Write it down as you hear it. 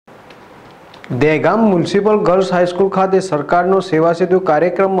Dehgam municipal girls high school ખાતે સરકારનો સેવા સેતુ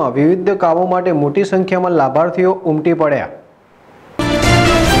કાર્યક્રમમાં વિવિધ કામો માટે મોટી સંખ્યામાં લાભાર્થીઓ ઉમટી પડ્યા।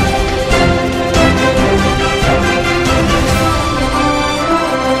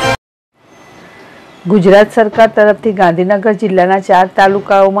 ગુજરાત સરકાર તરફથી ગાંધીનગર જિલ્લાના 4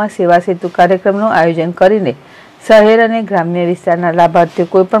 તાલુકાઓમાં સેવા સેતુ કાર્યક્રમનું આયોજન કરીને શહેર અને ગ્રામ્ય વિસ્તારના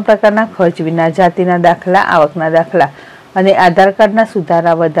લાભાર્થીઓ કોઈપણ પ્રકારના ખર્ચ વિના જાતિના દાખલા, આવકના દાખલા અને આધાર કાર્ડના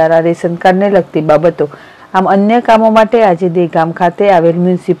સુધારા વધારા, રેશન કાર્ડને લગતી બાબતો આમ અન્ય કામો માટે આજે દહેગામ ખાતે આવેલ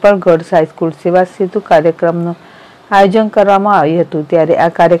મ્યુનિસિપલ ગર્લ્સ હાઈસ્કૂલ સેવા સેતુ કાર્યક્રમનું આયોજન કરવામાં આવ્યું હતું। ત્યારે આ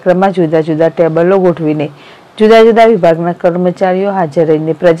કાર્યક્રમમાં જુદા જુદા ટેબલો ગોઠવીને જુદા જુદા વિભાગના કર્મચારીઓ હાજર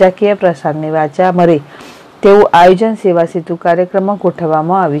રહીને પ્રજાકીય પ્રસારને વાચા મળે તેવું આયોજન સેવા સેતુ કાર્યક્રમમાં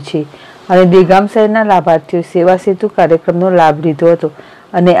ગોઠવવામાં આવ્યું છે અને દહેગામ શહેરના લાભાર્થીઓ સેવા સેતુ કાર્યક્રમનો લાભ લીધો હતો।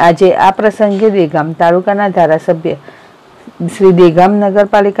 અને આજે આ પ્રસંગે દહેગામ તાલુકાના ધારાસભ્ય શ્રી દહેગામ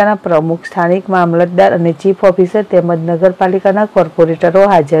નગરપાલિકાના પ્રમુખ, સ્થાનિક મામલતદાર અને ચીફ ઓફિસર તેમજ નગરપાલિકાના કોર્પોરેટરો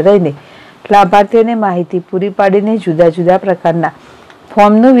હાજર રહીને લાભાર્થીઓને માહિતી પૂરી પાડીને જુદા જુદા પ્રકારના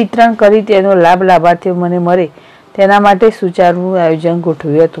ફોર્મનું વિતરણ કરી તેનો લાભ લાભાર્થીઓને મળે તેના માટે સુચારું આયોજન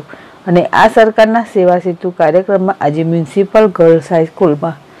ગોઠવ્યું હતું। અને આ સરકારના સેવા સેતુ કાર્યક્રમમાં આજે મ્યુનિસિપલ ગર્લ્સ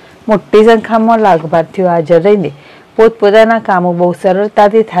હાઈસ્કૂલમાં મોટી સંખ્યામાં લાભાર્થીઓ હાજર રહીને પોતપોતાના કામો બહુ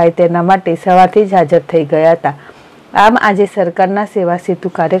સરળતાથી થાય તેના માટે સવારથી જ હાજર થઈ ગયા હતા। આમ આજે સરકારના સેવા સેતુ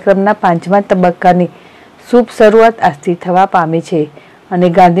કાર્યક્રમના 5મા તબક્કાની શુભ શરૂઆત આજથી થવા પામી છે અને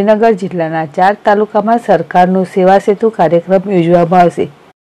ગાંધીનગર જિલ્લાના 4 તાલુકામાં સરકારનો સેવા સેતુ કાર્યક્રમ યોજવામાં આવશે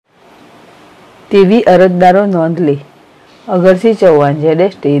તેવી અરજદારો નોંધ લે। અગરસિંહ ચૌહાણ,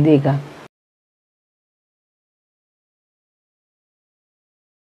 ZSTV, દહેગામ।